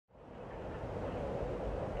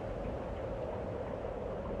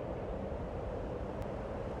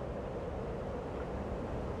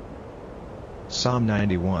Psalm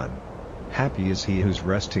 91. Happy is he whose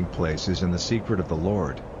resting place is in the secret of the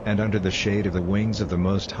Lord, and under the shade of the wings of the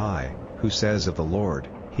Most High, who says of the Lord,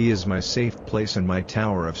 He is my safe place and my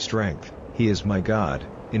tower of strength, He is my God,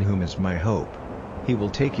 in whom is my hope. He will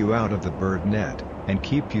take you out of the bird net, and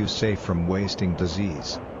keep you safe from wasting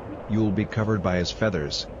disease. You will be covered by His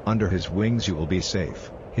feathers, under His wings you will be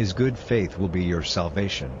safe. His good faith will be your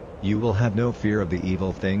salvation. You will have no fear of the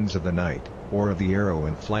evil things of the night, or of the arrow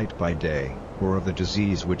in flight by day, or of the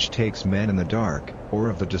disease which takes men in the dark, or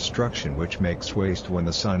of the destruction which makes waste when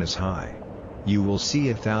the sun is high. You will see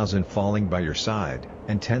 1,000 falling by your side,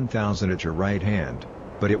 and 10,000 at your right hand,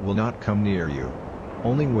 but it will not come near you.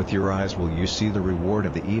 Only with your eyes will you see the reward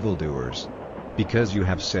of the evildoers. Because you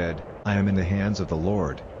have said, I am in the hands of the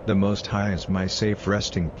Lord, the Most High is my safe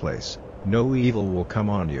resting place. No evil will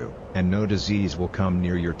come on you, and no disease will come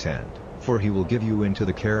near your tent, for He will give you into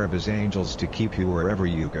the care of His angels to keep you wherever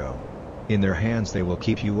you go. In their hands they will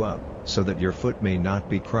keep you up, so that your foot may not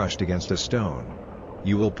be crushed against a stone.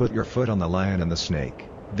 You will put your foot on the lion and the snake,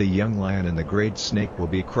 the young lion and the great snake will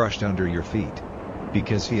be crushed under your feet.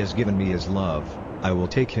 Because He has given me His love, I will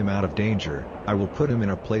take him out of danger, I will put him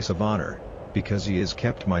in a place of honor, because he has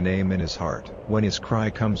kept my name in his heart. When his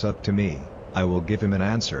cry comes up to me, I will give him an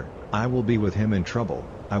answer, I will be with him in trouble,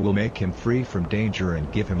 I will make him free from danger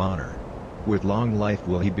and give him honor. With long life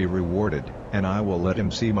will he be rewarded, and I will let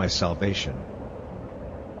him see my salvation.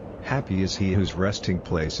 Happy is he whose resting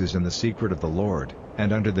place is in the secret of the Lord,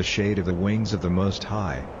 and under the shade of the wings of the Most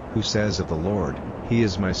High, who says of the Lord, He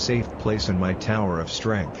is my safe place and my tower of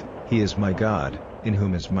strength, He is my God, in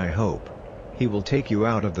whom is my hope. He will take you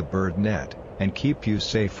out of the bird net, and keep you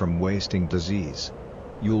safe from wasting disease.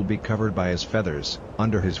 You will be covered by His feathers,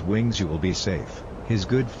 under His wings you will be safe. His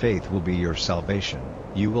good faith will be your salvation.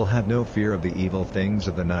 You will have no fear of the evil things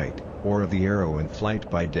of the night, or of the arrow in flight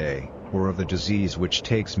by day, or of the disease which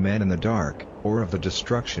takes men in the dark, or of the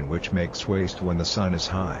destruction which makes waste when the sun is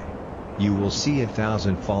high. You will see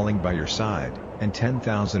 1,000 falling by your side, and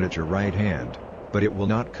 10,000 at your right hand, but it will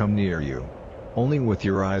not come near you. Only with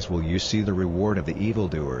your eyes will you see the reward of the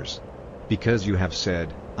evildoers. Because you have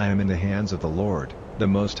said, I am in the hands of the Lord, the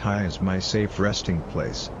Most High is my safe resting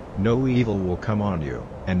place, no evil will come on you,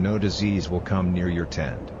 and no disease will come near your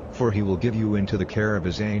tent, for He will give you into the care of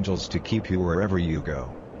His angels to keep you wherever you go.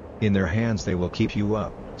 In their hands they will keep you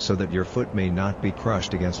up, so that your foot may not be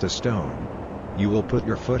crushed against a stone. You will put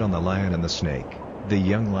your foot on the lion and the snake, the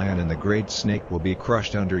young lion and the great snake will be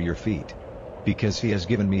crushed under your feet. Because He has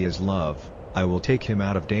given me His love, I will take him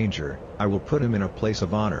out of danger, I will put him in a place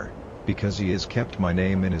of honor, because he has kept my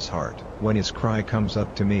name in his heart. When his cry comes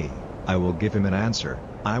up to me, I will give him an answer,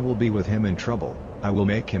 I will be with him in trouble, I will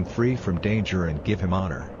make him free from danger and give him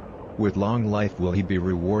honor. With long life will he be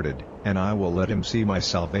rewarded, and I will let him see my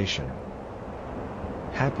salvation.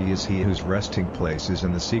 Happy is he whose resting place is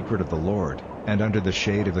in the secret of the Lord, and under the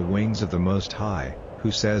shade of the wings of the Most High,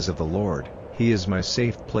 who says of the Lord, He is my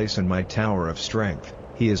safe place and my tower of strength,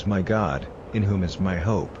 He is my God, in whom is my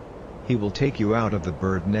hope. He will take you out of the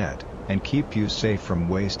bird net, and keep you safe from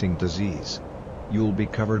wasting disease. You will be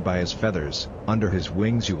covered by His feathers, under His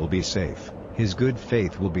wings you will be safe. His good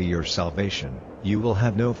faith will be your salvation. You will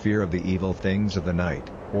have no fear of the evil things of the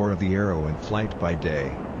night, or of the arrow in flight by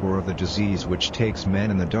day, or of the disease which takes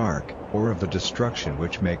men in the dark, or of the destruction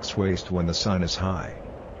which makes waste when the sun is high.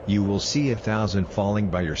 You will see 1,000 falling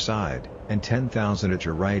by your side, and 10,000 at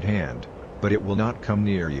your right hand, but it will not come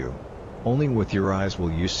near you. Only with your eyes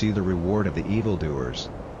will you see the reward of the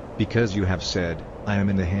evildoers. Because you have said, I am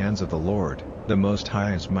in the hands of the Lord, the Most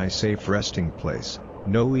High is my safe resting place,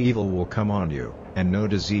 no evil will come on you, and no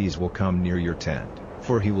disease will come near your tent,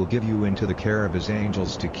 for He will give you into the care of His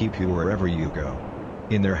angels to keep you wherever you go.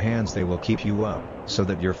 In their hands they will keep you up, so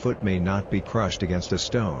that your foot may not be crushed against a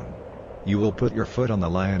stone. You will put your foot on the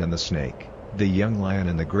lion and the snake, the young lion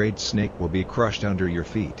and the great snake will be crushed under your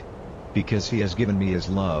feet. Because He has given me His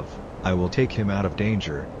love, I will take him out of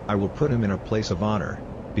danger, I will put him in a place of honor,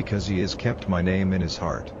 because he has kept my name in his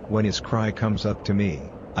heart. When his cry comes up to me,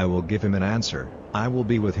 I will give him an answer, I will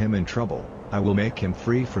be with him in trouble, I will make him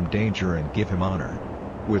free from danger and give him honor.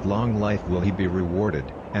 With long life will he be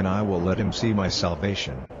rewarded, and I will let him see my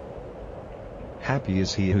salvation. Happy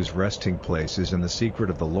is he whose resting place is in the secret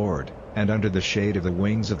of the Lord, and under the shade of the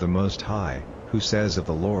wings of the Most High, who says of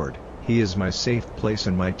the Lord, He is my safe place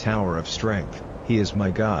and my tower of strength, He is my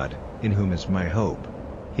God, in whom is my hope.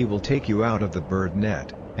 He will take you out of the bird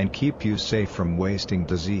net, and keep you safe from wasting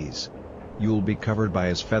disease. You will be covered by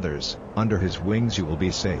his feathers, under his wings you will be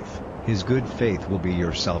safe. His good faith will be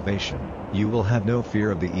your salvation. You will have no fear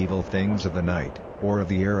of the evil things of the night, or of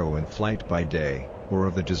the arrow in flight by day, or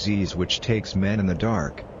of the disease which takes men in the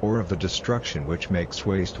dark, or of the destruction which makes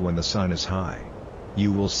waste when the sun is high.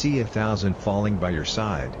 You will see 1,000 falling by your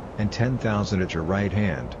side, and 10,000 at your right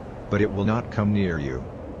hand, but it will not come near you.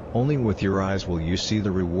 Only with your eyes will you see the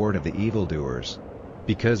reward of the evildoers.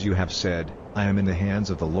 Because you have said, I am in the hands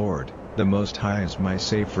of the Lord, the Most High is my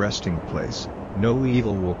safe resting place. No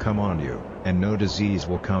evil will come on you, and no disease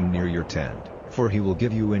will come near your tent, for he will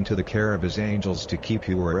give you into the care of his angels to keep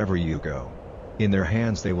you wherever you go. In their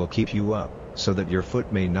hands they will keep you up, so that your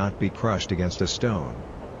foot may not be crushed against a stone.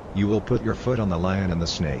 You will put your foot on the lion and the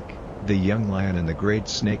snake. The young lion and the great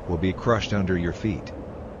snake will be crushed under your feet.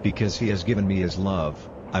 Because he has given me his love,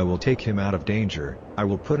 I will take him out of danger, I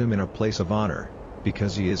will put him in a place of honor.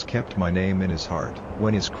 Because he has kept my name in his heart.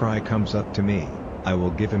 When his cry comes up to me, I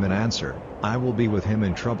will give him an answer. I will be with him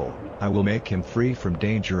in trouble. I will make him free from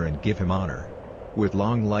danger and give him honor. With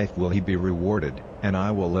long life will he be rewarded, and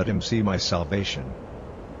I will let him see my salvation.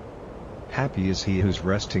 Happy is he whose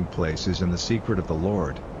resting place is in the secret of the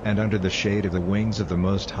Lord, and under the shade of the wings of the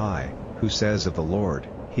Most High, who says of the Lord,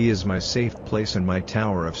 He is my safe place and my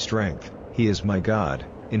tower of strength, He is my God,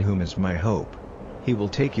 in whom is my hope. He will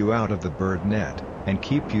take you out of the bird net, and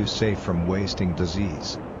keep you safe from wasting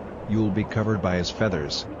disease. You will be covered by his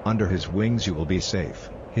feathers, under his wings you will be safe.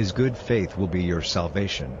 His good faith will be your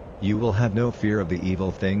salvation. You will have no fear of the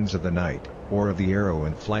evil things of the night, or of the arrow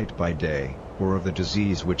in flight by day, or of the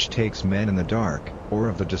disease which takes men in the dark, or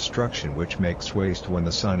of the destruction which makes waste when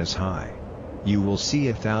the sun is high. You will see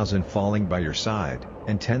 1,000 falling by your side,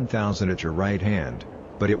 and 10,000 at your right hand,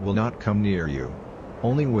 but it will not come near you.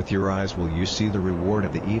 Only with your eyes will you see the reward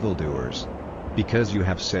of the evildoers. Because you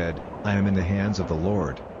have said, I am in the hands of the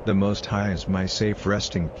Lord, the Most High is my safe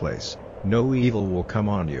resting place. No evil will come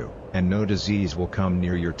on you, and no disease will come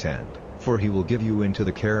near your tent, for he will give you into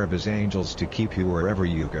the care of his angels to keep you wherever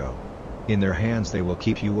you go. In their hands they will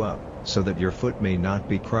keep you up, so that your foot may not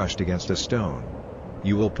be crushed against a stone.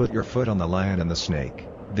 You will put your foot on the lion and the snake.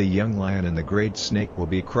 The young lion and the great snake will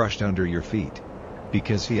be crushed under your feet.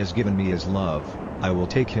 Because he has given me his love, I will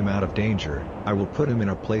take him out of danger, I will put him in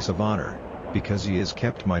a place of honor. Because he has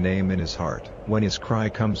kept my name in his heart. When his cry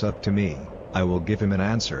comes up to me, I will give him an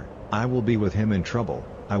answer. I will be with him in trouble.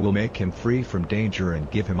 I will make him free from danger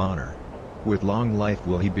and give him honor. With long life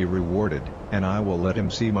will he be rewarded, and I will let him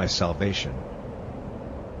see my salvation.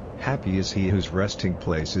 Happy is he whose resting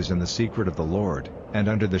place is in the secret of the Lord, and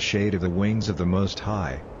under the shade of the wings of the Most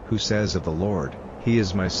High, who says of the Lord, He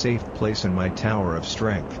is my safe place and my tower of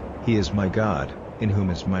strength, He is my God, in whom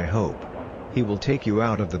is my hope. He will take you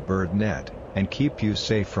out of the bird net, and keep you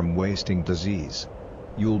safe from wasting disease.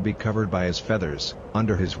 You will be covered by his feathers,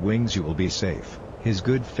 under his wings you will be safe. His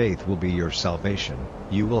good faith will be your salvation.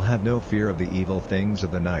 You will have no fear of the evil things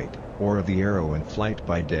of the night, or of the arrow in flight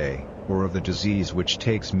by day, or of the disease which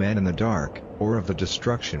takes men in the dark, or of the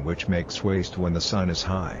destruction which makes waste when the sun is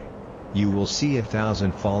high. You will see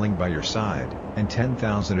 1,000 falling by your side, and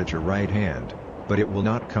 10,000 at your right hand, but it will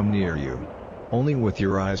not come near you. Only with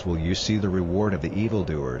your eyes will you see the reward of the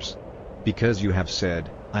evildoers. Because you have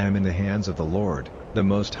said, I am in the hands of the Lord, the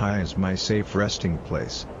Most High is my safe resting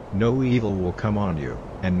place. No evil will come on you,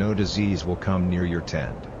 and no disease will come near your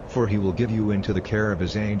tent, for he will give you into the care of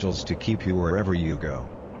his angels to keep you wherever you go.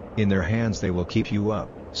 In their hands they will keep you up,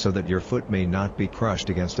 so that your foot may not be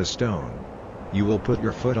crushed against a stone. You will put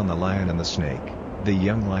your foot on the lion and the snake. The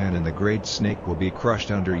young lion and the great snake will be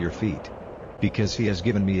crushed under your feet. Because he has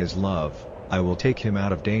given me his love, I will take him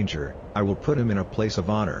out of danger, I will put him in a place of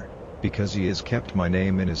honor. Because he has kept my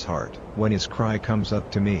name in his heart. When his cry comes up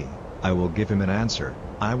to me, I will give him an answer.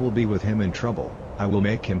 I will be with him in trouble. I will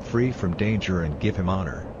make him free from danger and give him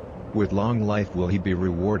honor. With long life will he be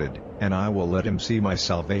rewarded, and I will let him see my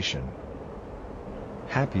salvation.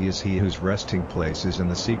 Happy is he whose resting place is in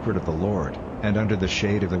the secret of the Lord, and under the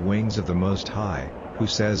shade of the wings of the Most High, who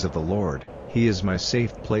says of the Lord, He is my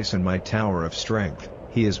safe place and my tower of strength,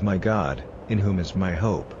 He is my God, in whom is my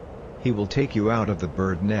hope. He will take you out of the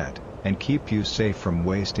bird net, and keep you safe from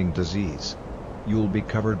wasting disease. You will be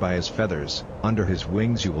covered by his feathers, under his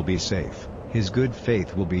wings you will be safe. His good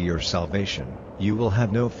faith will be your salvation. You will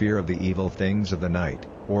have no fear of the evil things of the night,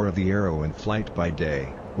 or of the arrow in flight by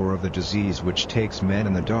day, or of the disease which takes men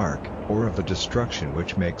in the dark, or of the destruction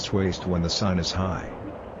which makes waste when the sun is high.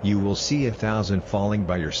 You will see 1,000 falling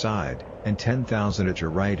by your side, and 10,000 at your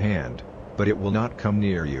right hand, but it will not come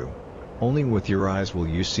near you. Only with your eyes will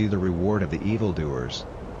you see the reward of the evildoers.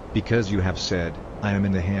 Because you have said, I am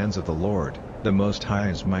in the hands of the Lord, the Most High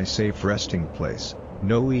is my safe resting place.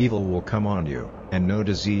 No evil will come on you, and no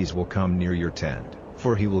disease will come near your tent,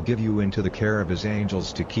 for he will give you into the care of his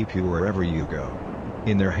angels to keep you wherever you go.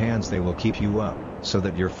 In their hands they will keep you up, so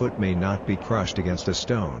that your foot may not be crushed against a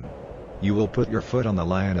stone. You will put your foot on the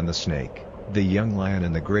lion and the snake, the young lion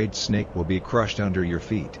and the great snake will be crushed under your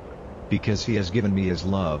feet. Because he has given me his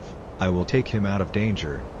love, I will take him out of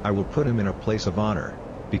danger, I will put him in a place of honor.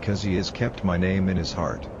 Because he has kept my name in his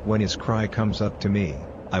heart. When his cry comes up to me,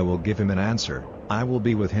 I will give him an answer. I will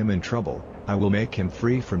be with him in trouble. I will make him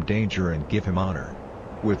free from danger and give him honor.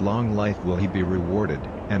 With long life will he be rewarded,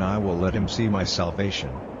 and I will let him see my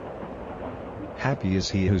salvation. Happy is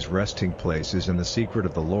he whose resting place is in the secret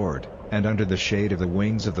of the Lord, and under the shade of the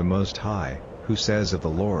wings of the Most High, who says of the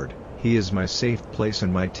Lord, He is my safe place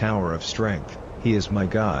and my tower of strength, He is my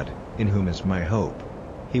God, in whom is my hope.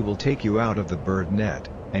 He will take you out of the bird net,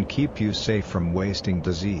 and keep you safe from wasting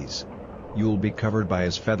disease. You will be covered by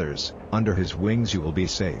his feathers, under his wings you will be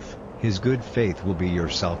safe, his good faith will be your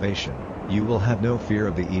salvation. You will have no fear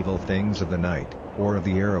of the evil things of the night, or of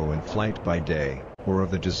the arrow in flight by day, or of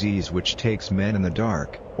the disease which takes men in the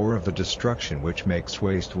dark, or of the destruction which makes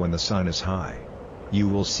waste when the sun is high. You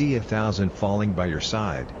will see 1,000 falling by your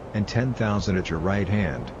side, and 10,000 at your right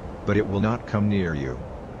hand, but it will not come near you.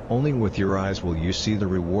 Only with your eyes will you see the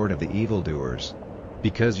reward of the evildoers.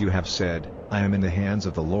 Because you have said, I am in the hands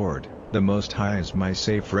of the Lord, the Most High is my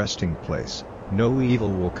safe resting place, no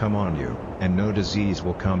evil will come on you, and no disease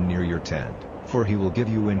will come near your tent, for he will give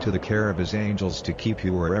you into the care of his angels to keep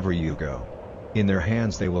you wherever you go. In their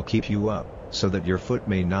hands they will keep you up, so that your foot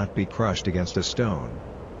may not be crushed against a stone.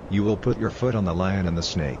 You will put your foot on the lion and the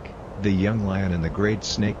snake, the young lion and the great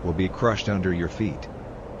snake will be crushed under your feet.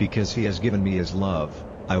 Because he has given me his love,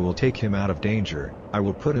 I will take him out of danger, I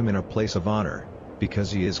will put him in a place of honor.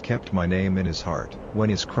 Because he has kept my name in his heart. When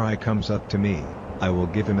his cry comes up to me, I will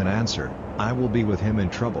give him an answer. I will be with him in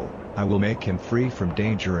trouble. I will make him free from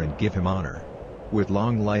danger and give him honor. With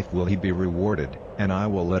long life will he be rewarded, and I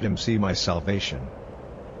will let him see my salvation.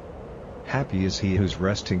 Happy is he whose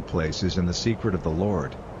resting place is in the secret of the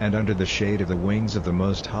Lord, and under the shade of the wings of the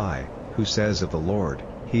Most High, who says of the Lord,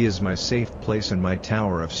 He is my safe place and my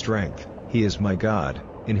tower of strength, He is my God,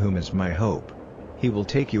 in whom is my hope. He will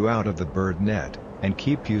take you out of the bird net, and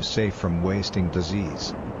keep you safe from wasting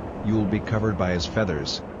disease. You will be covered by his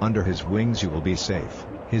feathers, under his wings you will be safe,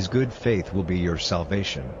 his good faith will be your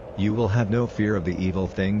salvation. You will have no fear of the evil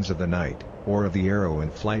things of the night, or of the arrow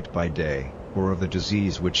in flight by day, or of the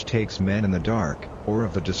disease which takes men in the dark, or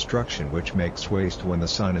of the destruction which makes waste when the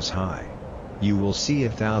sun is high. You will see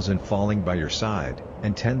 1,000 falling by your side,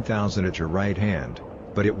 and 10,000 at your right hand,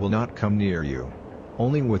 but it will not come near you.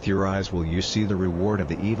 Only with your eyes will you see the reward of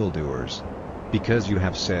the evildoers. Because you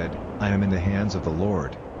have said, I am in the hands of the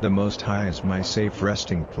Lord, the Most High is my safe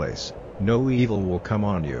resting place, no evil will come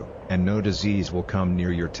on you, and no disease will come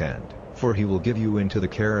near your tent, for he will give you into the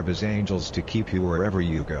care of his angels to keep you wherever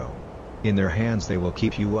you go. In their hands they will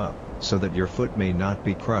keep you up, so that your foot may not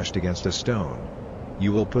be crushed against a stone.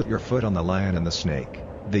 You will put your foot on the lion and the snake,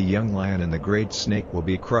 the young lion and the great snake will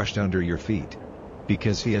be crushed under your feet.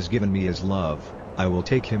 Because he has given me his love, I will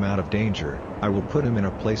take him out of danger, I will put him in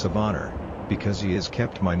a place of honor. Because he has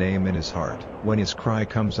kept my name in his heart. When his cry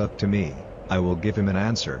comes up to me, I will give him an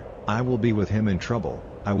answer. I will be with him in trouble.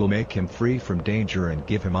 I will make him free from danger and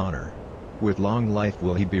give him honor. With long life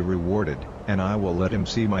will he be rewarded, and I will let him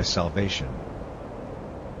see my salvation.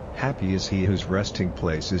 Happy is he whose resting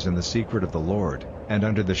place is in the secret of the Lord, and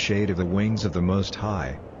under the shade of the wings of the Most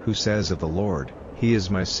High, who says of the Lord, He is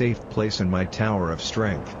my safe place and my tower of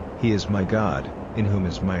strength, He is my God, in whom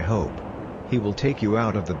is my hope. He will take you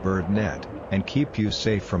out of the bird net, and keep you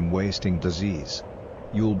safe from wasting disease.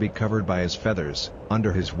 You will be covered by his feathers,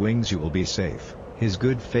 under his wings you will be safe, his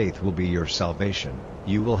good faith will be your salvation.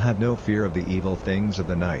 You will have no fear of the evil things of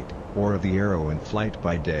the night, or of the arrow in flight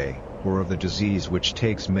by day, or of the disease which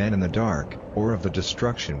takes men in the dark, or of the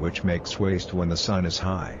destruction which makes waste when the sun is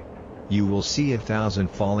high. You will see 1,000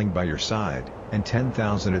 falling by your side, and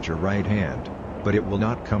 10,000 at your right hand, but it will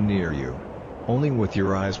not come near you. Only with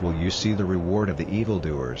your eyes will you see the reward of the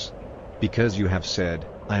evildoers. Because you have said,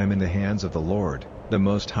 I am in the hands of the Lord, the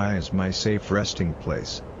Most High is my safe resting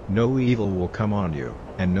place, no evil will come on you,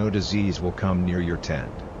 and no disease will come near your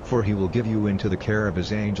tent, for he will give you into the care of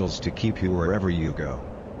his angels to keep you wherever you go.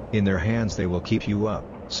 In their hands they will keep you up,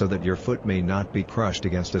 so that your foot may not be crushed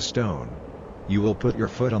against a stone. You will put your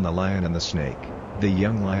foot on the lion and the snake, the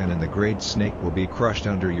young lion and the great snake will be crushed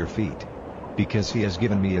under your feet. Because he has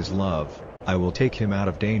given me his love, I will take him out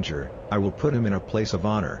of danger, I will put him in a place of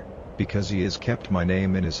honor. Because he has kept my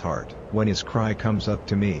name in his heart. When his cry comes up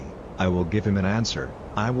to me, I will give him an answer,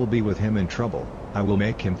 I will be with him in trouble, I will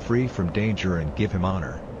make him free from danger and give him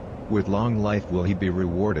honor. With long life will he be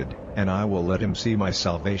rewarded, and I will let him see my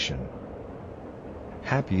salvation.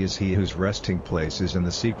 Happy is he whose resting place is in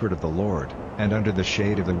the secret of the Lord, and under the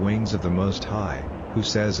shade of the wings of the Most High, who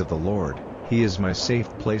says of the Lord, He is my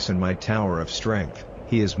safe place and my tower of strength,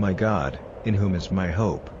 He is my God, in whom is my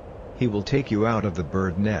hope. He will take you out of the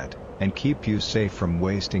bird net, and keep you safe from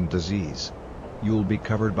wasting disease. You will be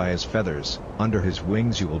covered by His feathers, under His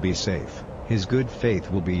wings you will be safe, His good faith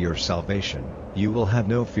will be your salvation. You will have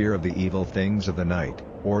no fear of the evil things of the night,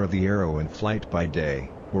 or of the arrow in flight by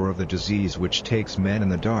day, or of the disease which takes men in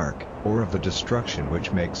the dark, or of the destruction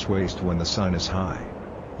which makes waste when the sun is high.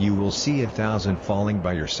 You will see 1,000 falling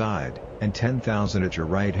by your side, and 10,000 at your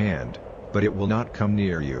right hand, but it will not come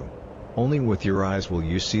near you. Only with your eyes will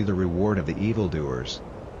you see the reward of the evildoers.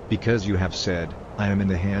 Because you have said, I am in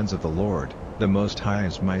the hands of the Lord, the Most High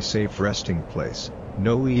is my safe resting place,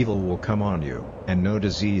 no evil will come on you, and no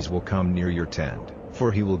disease will come near your tent,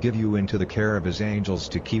 for He will give you into the care of His angels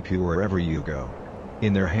to keep you wherever you go.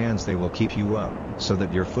 In their hands they will keep you up, so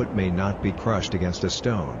that your foot may not be crushed against a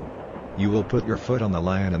stone. You will put your foot on the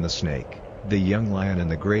lion and the snake, the young lion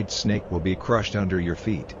and the great snake will be crushed under your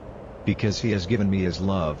feet. Because He has given me His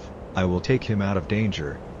love, I will take him out of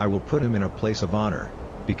danger, I will put him in a place of honor.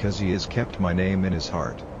 Because he has kept my name in his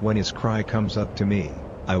heart, when his cry comes up to me,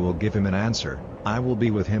 I will give him an answer, I will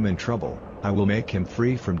be with him in trouble, I will make him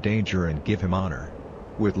free from danger and give him honor.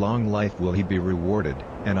 With long life will he be rewarded,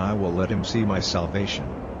 and I will let him see my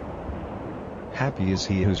salvation. Happy is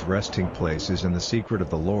he whose resting place is in the secret of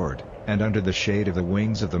the Lord, and under the shade of the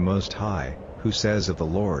wings of the Most High, who says of the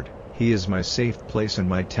Lord, He is my safe place and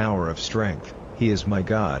my tower of strength, He is my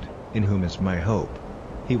God, in whom is my hope.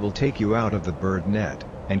 He will take you out of the bird net,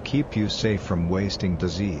 and keep you safe from wasting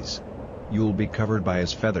disease. You will be covered by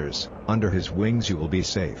His feathers, under His wings you will be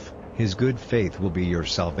safe, His good faith will be your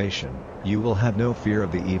salvation. You will have no fear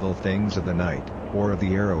of the evil things of the night, or of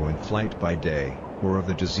the arrow in flight by day, or of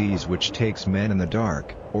the disease which takes men in the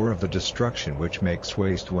dark, or of the destruction which makes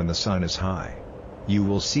waste when the sun is high. You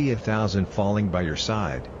will see 1,000 falling by your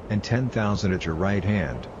side, and 10,000 at your right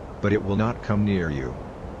hand, but it will not come near you.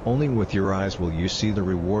 Only with your eyes will you see the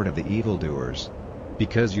reward of the evildoers.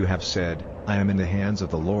 Because you have said, I am in the hands of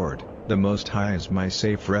the Lord, the Most High is my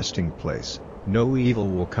safe resting place, no evil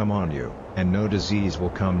will come on you, and no disease will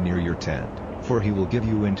come near your tent, for He will give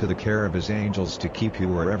you into the care of His angels to keep you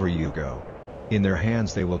wherever you go. In their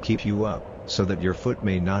hands they will keep you up, so that your foot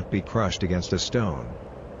may not be crushed against a stone.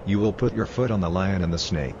 You will put your foot on the lion and the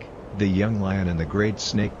snake, the young lion and the great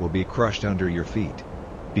snake will be crushed under your feet.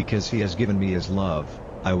 Because He has given me His love,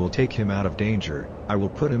 I will take him out of danger, I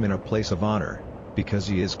will put him in a place of honor. Because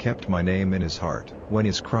he has kept my name in his heart, when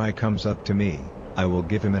his cry comes up to me, I will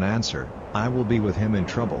give him an answer, I will be with him in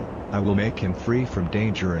trouble, I will make him free from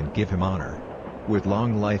danger and give him honor. With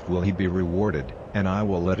long life will he be rewarded, and I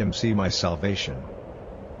will let him see my salvation.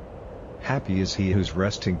 Happy is he whose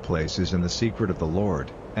resting place is in the secret of the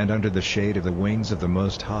Lord, and under the shade of the wings of the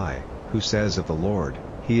Most High, who says of the Lord,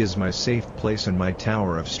 He is my safe place and my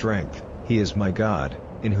tower of strength, He is my God,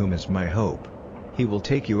 in whom is my hope. He will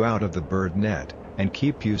take you out of the bird net, and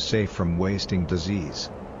keep you safe from wasting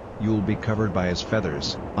disease. You will be covered by His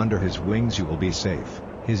feathers, under His wings you will be safe,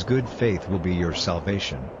 His good faith will be your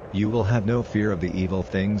salvation. You will have no fear of the evil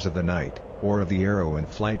things of the night, or of the arrow in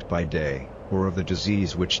flight by day, or of the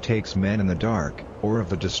disease which takes men in the dark, or of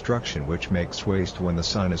the destruction which makes waste when the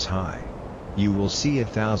sun is high. You will see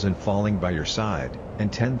 1,000 falling by your side,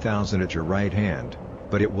 and 10,000 at your right hand,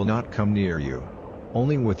 but it will not come near you.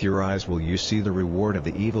 Only with your eyes will you see the reward of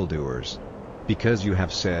the evildoers. Because you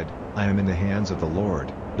have said, I am in the hands of the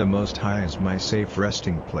Lord, the Most High is my safe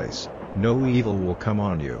resting place, no evil will come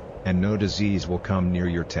on you, and no disease will come near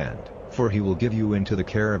your tent, for He will give you into the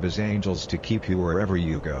care of His angels to keep you wherever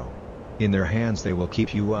you go. In their hands they will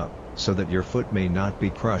keep you up, so that your foot may not be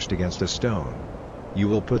crushed against a stone. You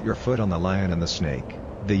will put your foot on the lion and the snake,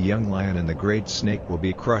 the young lion and the great snake will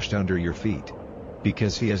be crushed under your feet.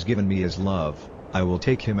 Because He has given me His love, I will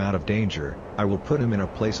take him out of danger, I will put him in a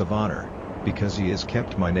place of honor. Because he has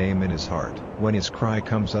kept my name in his heart, when his cry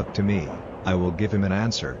comes up to me, I will give him an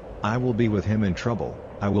answer, I will be with him in trouble,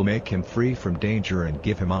 I will make him free from danger and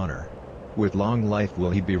give him honor. With long life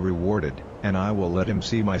will he be rewarded, and I will let him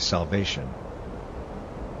see my salvation.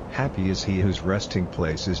 Happy is he whose resting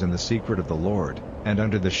place is in the secret of the Lord, and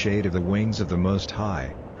under the shade of the wings of the Most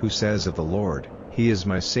High, who says of the Lord, He is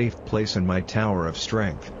my safe place and my tower of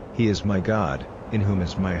strength, He is my God, in whom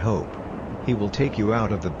is my hope. He will take you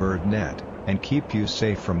out of the bird net, and keep you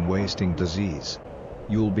safe from wasting disease.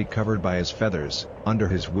 You will be covered by his feathers, under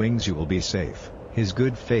his wings you will be safe. His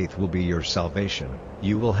good faith will be your salvation.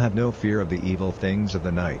 You will have no fear of the evil things of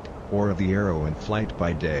the night, or of the arrow in flight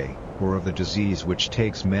by day, or of the disease which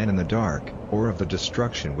takes men in the dark, or of the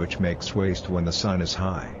destruction which makes waste when the sun is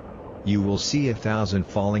high. You will see 1,000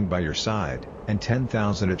 falling by your side, and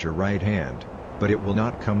 10,000 at your right hand, but it will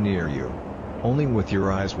not come near you. Only with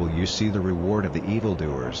your eyes will you see the reward of the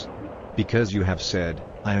evildoers. Because you have said,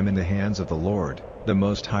 I am in the hands of the Lord, the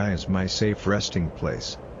Most High is my safe resting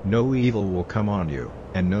place. No evil will come on you,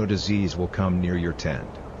 and no disease will come near your tent,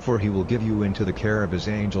 for he will give you into the care of his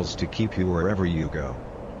angels to keep you wherever you go.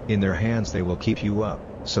 In their hands they will keep you up,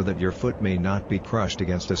 so that your foot may not be crushed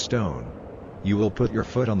against a stone. You will put your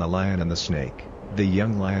foot on the lion and the snake. The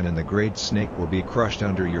young lion and the great snake will be crushed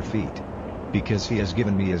under your feet. Because he has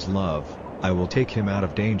given me his love, I will take him out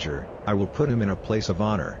of danger, I will put him in a place of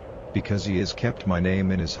honor. Because he has kept my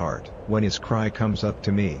name in his heart. When his cry comes up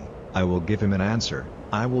to me, I will give him an answer.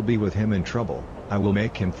 I will be with him in trouble. I will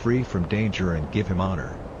make him free from danger and give him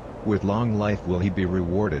honor. With long life will he be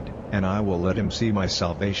rewarded, and I will let him see my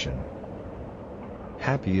salvation.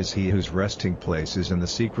 Happy is he whose resting place is in the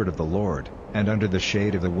secret of the Lord, and under the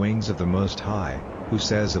shade of the wings of the Most High, who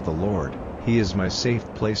says of the Lord, He is my safe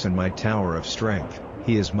place and my tower of strength,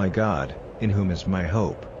 He is my God, in whom is my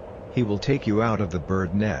hope. He will take you out of the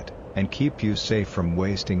bird net, and keep you safe from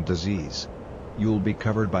wasting disease. You will be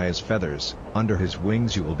covered by his feathers, under his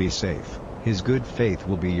wings you will be safe. His good faith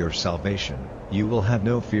will be your salvation. You will have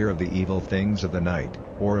no fear of the evil things of the night,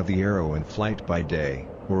 or of the arrow in flight by day,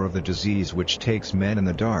 or of the disease which takes men in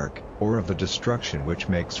the dark, or of the destruction which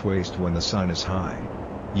makes waste when the sun is high.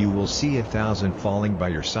 You will see 1,000 falling by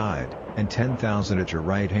your side, and 10,000 at your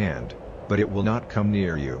right hand, but it will not come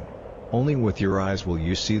near you. Only with your eyes will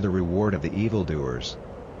you see the reward of the evildoers.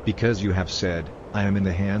 Because you have said, I am in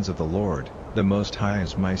the hands of the Lord, the Most High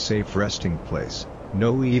is my safe resting place.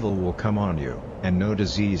 No evil will come on you, and no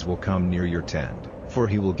disease will come near your tent, for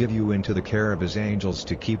he will give you into the care of his angels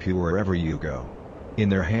to keep you wherever you go. In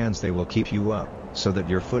their hands they will keep you up, so that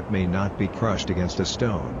your foot may not be crushed against a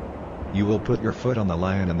stone. You will put your foot on the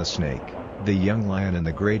lion and the snake. The young lion and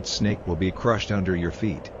the great snake will be crushed under your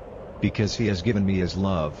feet. Because he has given me his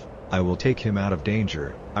love, I will take him out of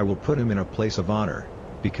danger, I will put him in a place of honor.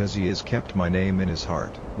 Because he has kept my name in his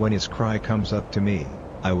heart. When his cry comes up to me,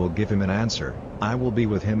 I will give him an answer. I will be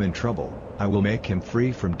with him in trouble. I will make him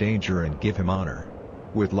free from danger and give him honor.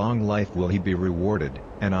 With long life will he be rewarded,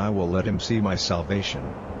 and I will let him see my salvation.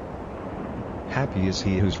 Happy is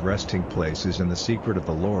he whose resting place is in the secret of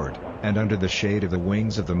the Lord, and under the shade of the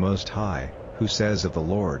wings of the Most High, who says of the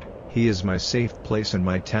Lord, He is my safe place and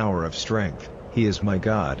my tower of strength, He is my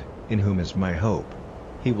God, in whom is my hope.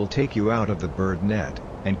 He will take you out of the bird net,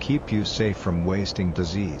 and keep you safe from wasting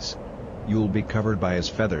disease. You will be covered by his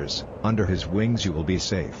feathers, under his wings you will be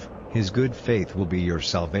safe. His good faith will be your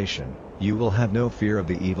salvation. You will have no fear of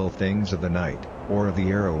the evil things of the night, or of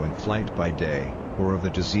the arrow in flight by day, or of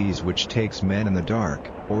the disease which takes men in the dark,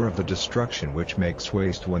 or of the destruction which makes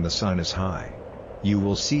waste when the sun is high. You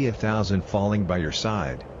will see 1,000 falling by your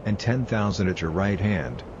side, and 10,000 at your right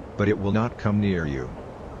hand, but it will not come near you.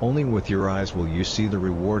 Only with your eyes will you see the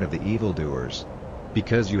reward of the evildoers.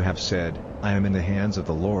 Because you have said, I am in the hands of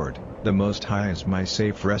the Lord, the Most High is my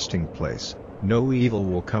safe resting place. No evil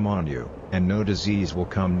will come on you, and no disease will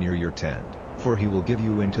come near your tent, for he will give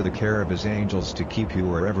you into the care of his angels to keep you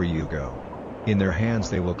wherever you go. In their hands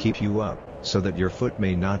they will keep you up, so that your foot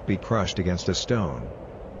may not be crushed against a stone.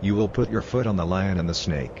 You will put your foot on the lion and the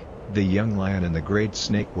snake. The young lion and the great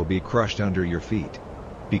snake will be crushed under your feet.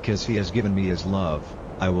 Because he has given me his love,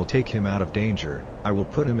 I will take him out of danger, I will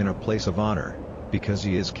put him in a place of honor. Because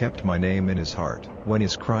he has kept my name in his heart. When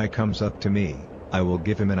his cry comes up to me, I will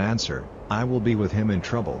give him an answer. I will be with him in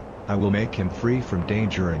trouble. I will make him free from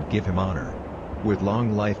danger and give him honor. With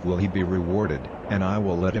long life will he be rewarded, and I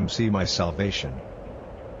will let him see my salvation.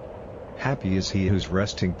 Happy is he whose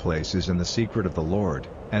resting place is in the secret of the Lord,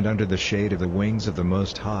 and under the shade of the wings of the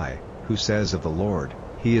Most High, who says of the Lord,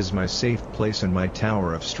 He is my safe place and my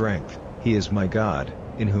tower of strength, He is my God,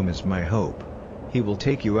 in whom is my hope. He will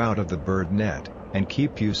take you out of the bird net, and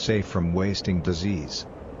keep you safe from wasting disease.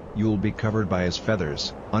 You will be covered by his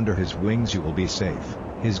feathers, under his wings you will be safe.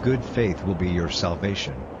 His good faith will be your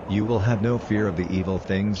salvation. You will have no fear of the evil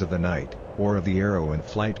things of the night, or of the arrow in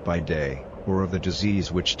flight by day, or of the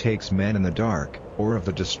disease which takes men in the dark, or of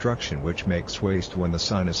the destruction which makes waste when the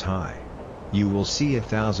sun is high. You will see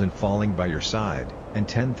 1,000 falling by your side, and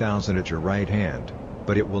 10,000 at your right hand,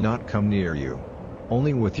 but it will not come near you.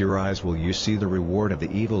 Only with your eyes will you see the reward of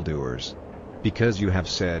the evildoers. Because you have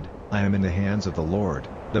said, I am in the hands of the Lord,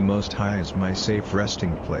 the Most High is my safe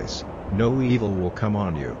resting place. No evil will come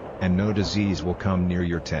on you, and no disease will come near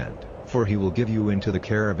your tent, for he will give you into the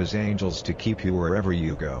care of his angels to keep you wherever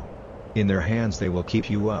you go. In their hands they will keep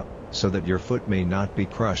you up, so that your foot may not be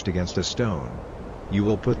crushed against a stone. You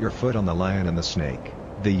will put your foot on the lion and the snake,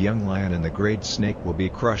 the young lion and the great snake will be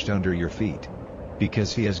crushed under your feet.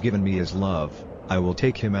 Because he has given me his love, I will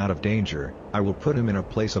take him out of danger, I will put him in a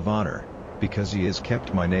place of honor. Because he has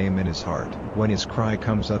kept my name in his heart. When his cry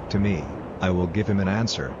comes up to me, I will give him an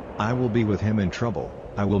answer. I will be with him in trouble.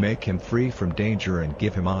 I will make him free from danger and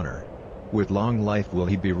give him honor. With long life will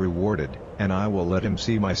he be rewarded, and I will let him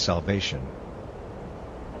see my salvation.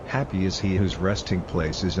 Happy is he whose resting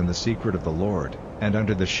place is in the secret of the Lord, and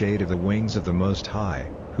under the shade of the wings of the Most High,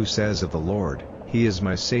 who says of the Lord, He is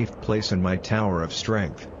my safe place and my tower of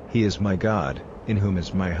strength, He is my God, in whom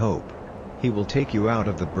is my hope. He will take you out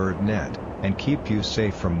of the bird net, and keep you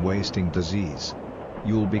safe from wasting disease.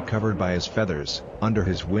 You will be covered by his feathers, under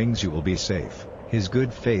his wings you will be safe. His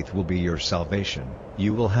good faith will be your salvation.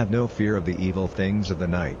 You will have no fear of the evil things of the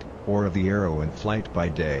night, or of the arrow in flight by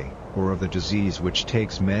day, or of the disease which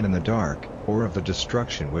takes men in the dark, or of the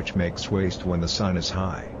destruction which makes waste when the sun is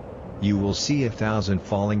high. You will see 1,000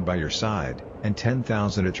 falling by your side, and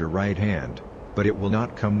 10,000 at your right hand, but it will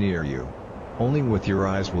not come near you. Only with your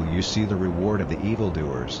eyes will you see the reward of the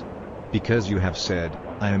evildoers. Because you have said,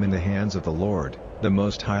 I am in the hands of the Lord, the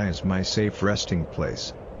Most High is my safe resting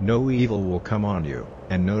place. No evil will come on you,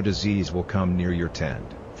 and no disease will come near your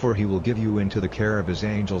tent, for he will give you into the care of his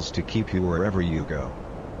angels to keep you wherever you go.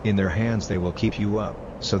 In their hands they will keep you up,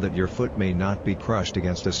 so that your foot may not be crushed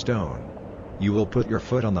against a stone. You will put your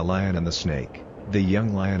foot on the lion and the snake, the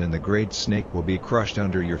young lion and the great snake will be crushed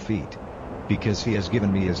under your feet. Because he has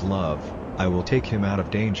given me his love, I will take him out of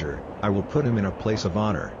danger, I will put him in a place of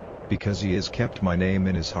honor. Because he has kept my name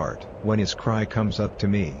in his heart. When his cry comes up to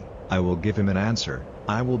me, I will give him an answer.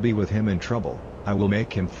 I will be with him in trouble. I will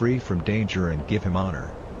make him free from danger and give him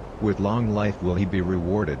honor. With long life will he be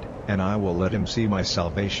rewarded, and I will let him see my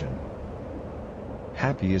salvation.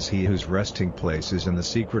 Happy is he whose resting place is in the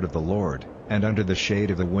secret of the Lord, and under the shade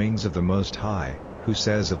of the wings of the Most High, who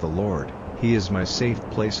says of the Lord, He is my safe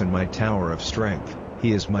place and my tower of strength,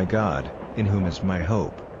 He is my God, in whom is my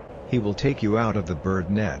hope. He will take you out of the bird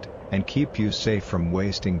net, and keep you safe from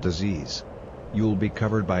wasting disease. You will be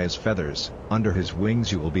covered by his feathers, under his wings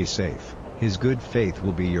you will be safe. His good faith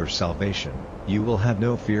will be your salvation. You will have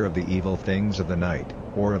no fear of the evil things of the night,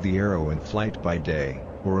 or of the arrow in flight by day,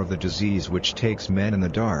 or of the disease which takes men in the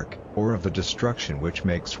dark, or of the destruction which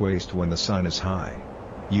makes waste when the sun is high.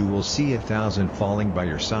 You will see 1,000 falling by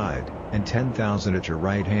your side, and 10,000 at your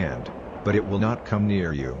right hand, but it will not come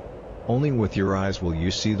near you. Only with your eyes will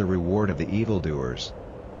you see the reward of the evildoers.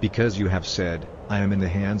 Because you have said, I am in the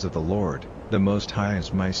hands of the Lord, the Most High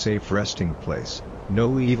is my safe resting place.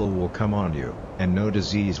 No evil will come on you, and no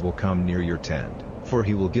disease will come near your tent, for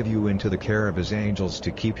he will give you into the care of his angels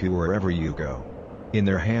to keep you wherever you go. In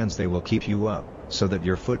their hands they will keep you up, so that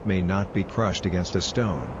your foot may not be crushed against a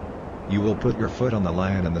stone. You will put your foot on the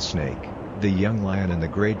lion and the snake, the young lion and the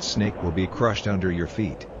great snake will be crushed under your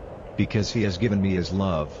feet. Because he has given me his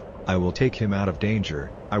love, I will take him out of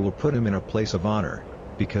danger, I will put him in a place of honor.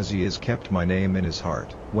 Because he has kept my name in his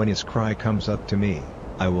heart. When his cry comes up to me,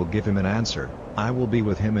 I will give him an answer. I will be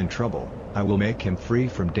with him in trouble. I will make him free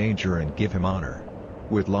from danger and give him honor.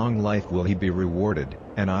 With long life will he be rewarded,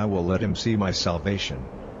 and I will let him see my salvation.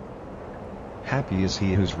 Happy is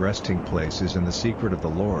he whose resting place is in the secret of the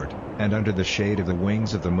Lord, and under the shade of the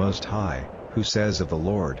wings of the Most High, who says of the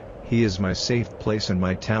Lord, He is my safe place and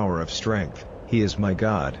my tower of strength, He is my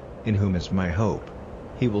God, in whom is my hope.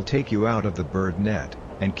 He will take you out of the bird net,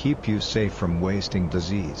 and keep you safe from wasting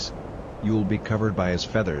disease. You will be covered by his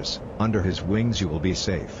feathers, under his wings you will be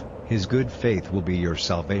safe. His good faith will be your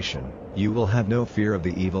salvation. You will have no fear of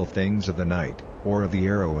the evil things of the night, or of the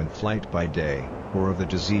arrow in flight by day, or of the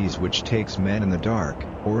disease which takes men in the dark,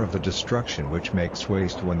 or of the destruction which makes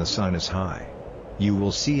waste when the sun is high. You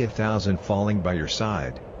will see 1,000 falling by your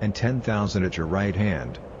side, and 10,000 at your right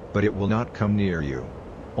hand, but it will not come near you.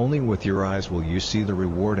 Only with your eyes will you see the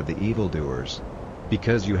reward of the evildoers.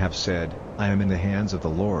 Because you have said, I am in the hands of the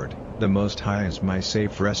Lord, the Most High is my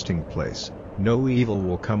safe resting place. No evil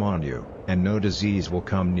will come on you, and no disease will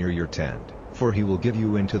come near your tent, for he will give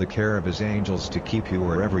you into the care of his angels to keep you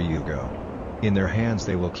wherever you go. In their hands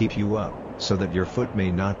they will keep you up, so that your foot may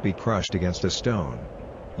not be crushed against a stone.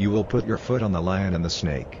 You will put your foot on the lion and the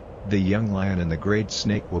snake, the young lion and the great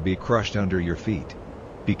snake will be crushed under your feet.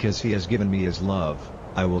 Because he has given me his love,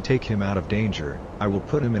 I will take him out of danger, I will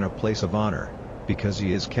put him in a place of honor. because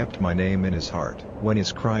he has kept my name in his heart. When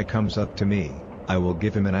his cry comes up to me, I will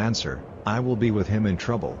give him an answer. I will be with him in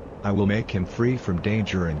trouble. I will make him free from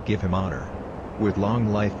danger and give him honor. With long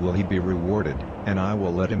life will he be rewarded, and I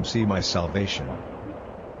will let him see my salvation.